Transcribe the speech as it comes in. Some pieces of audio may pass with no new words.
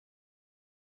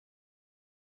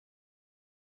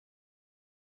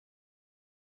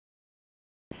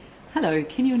Hello,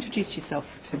 can you introduce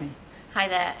yourself to me? Hi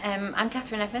there, I'm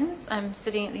Catherine Evans. I'm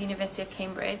studying at the University of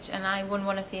Cambridge and I won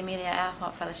one of the Amelia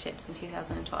Earhart Fellowships in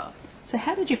 2012. So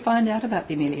how did you find out about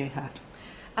the Amelia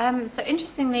Earhart? So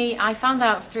interestingly, I found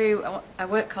out through a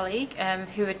work colleague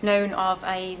who had known of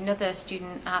another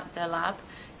student at the lab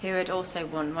who had also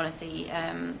won one of the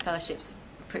fellowships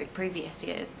previous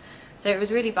years. So it was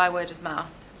really by word of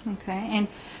mouth. Okay, and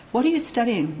what are you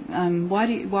studying?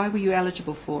 Why were you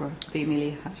eligible for the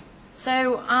Amelia Earhart?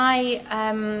 So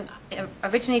I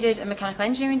originally did a mechanical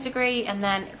engineering degree and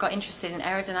then got interested in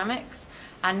aerodynamics,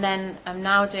 and then I'm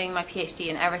now doing my PhD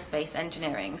in aerospace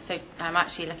engineering. So I'm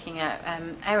actually looking at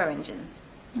aero engines.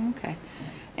 Okay,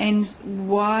 and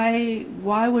why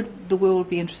would the world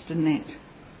be interested in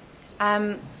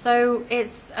that? So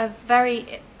it's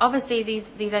obviously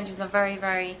these engines are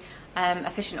very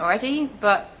efficient already,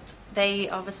 but they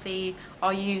obviously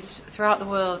are used throughout the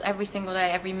world every single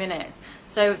day, every minute.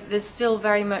 So there's still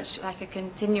very much like a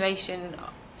continuation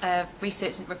of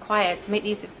research required to make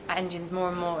these engines more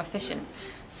and more efficient.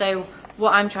 So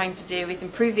what I'm trying to do is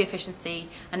improve the efficiency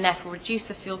and therefore reduce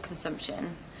the fuel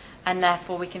consumption, and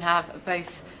therefore we can have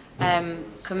both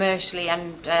commercially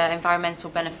and environmental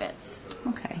benefits.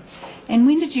 Okay, and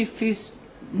when did you first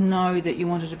know that you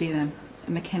wanted to be a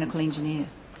mechanical engineer?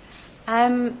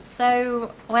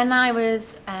 So when I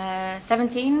was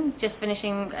 17, just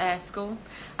finishing school,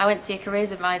 I went to see a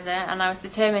careers advisor and I was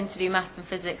determined to do maths and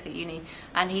physics at uni.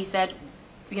 And he said,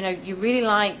 you know, you really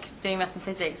like doing maths and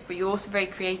physics, but you're also very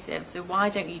creative, so why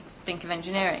don't you think of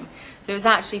engineering? So it was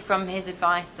actually from his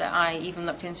advice that I even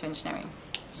looked into engineering.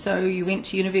 So you went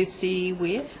to university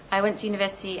where? I went to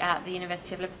university at the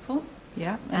University of Liverpool.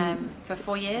 Yeah. For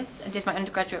 4 years. I did my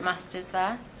undergraduate masters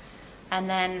there, and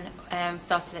then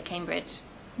started at Cambridge.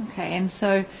 Okay, and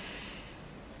so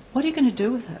what are you going to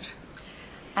do with it?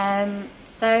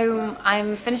 So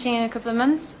I'm finishing in a couple of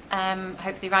months,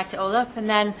 hopefully write it all up, and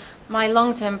then my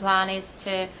long-term plan is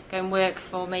to go and work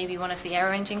for maybe one of the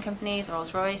aero engine companies,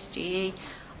 Rolls-Royce, GE,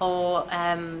 or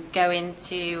go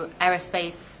into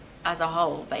aerospace as a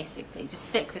whole, basically. Just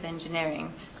stick with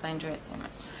engineering because I enjoy it so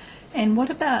much. And what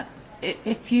about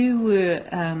if you were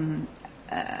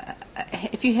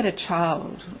if you had a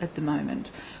child at the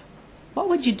moment, what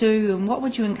would you do and what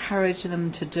would you encourage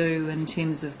them to do in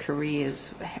terms of careers?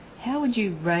 How would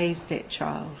you raise that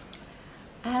child?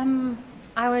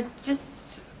 I would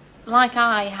just, like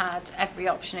I had every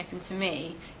option open to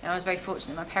me, you know, I was very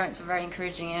fortunate. My parents were very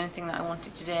encouraging in anything that I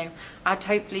wanted to do. I'd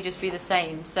hopefully just be the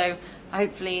same. So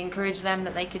hopefully encourage them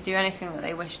that they could do anything that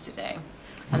they wished to do.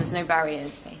 And there's no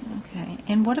barriers, basically. Okay.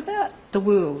 And what about the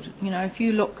world? You know, if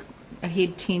you look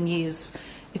ahead 10 years,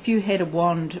 if you had a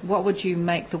wand, what would you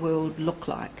make the world look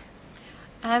like?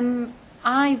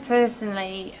 I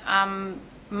personally am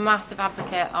a massive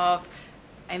advocate of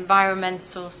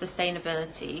environmental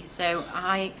sustainability. So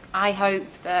I hope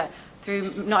that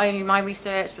through not only my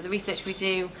research, but the research we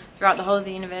do throughout the whole of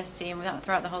the university and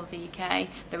throughout the whole of the UK,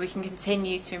 that we can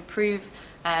continue to improve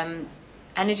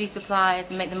energy supplies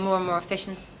and make them more and more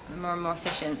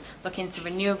efficient, look into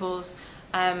renewables.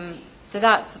 So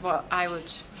that's what I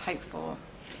would hope for.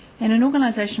 And an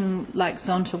organisation like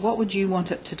Zonta, what would you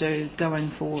want it to do going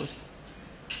forward?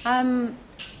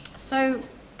 So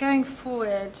going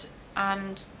forward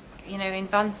and, you know,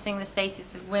 advancing the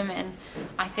status of women,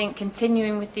 I think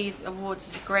continuing with these awards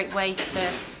is a great way to,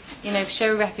 you know,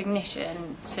 show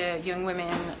recognition to young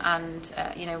women and,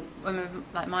 you know, women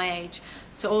like my age,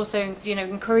 to also, you know,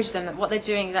 encourage them that what they're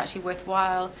doing is actually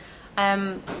worthwhile.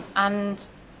 And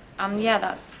yeah,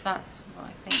 that's what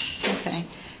I think.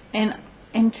 Okay.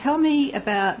 And tell me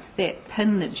about that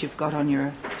pin that you've got on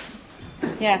your...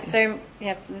 Yeah, so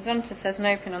yeah, the Zonta says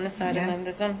no pin on this side of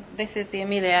them. This is the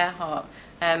Amelia Earhart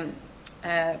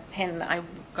pin that I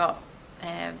got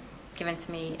given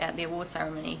to me at the award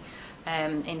ceremony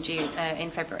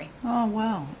in February. Oh,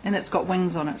 wow. And it's got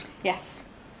wings on it? Yes.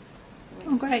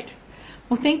 Oh, great.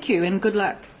 Well, thank you and good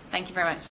luck. Thank you very much.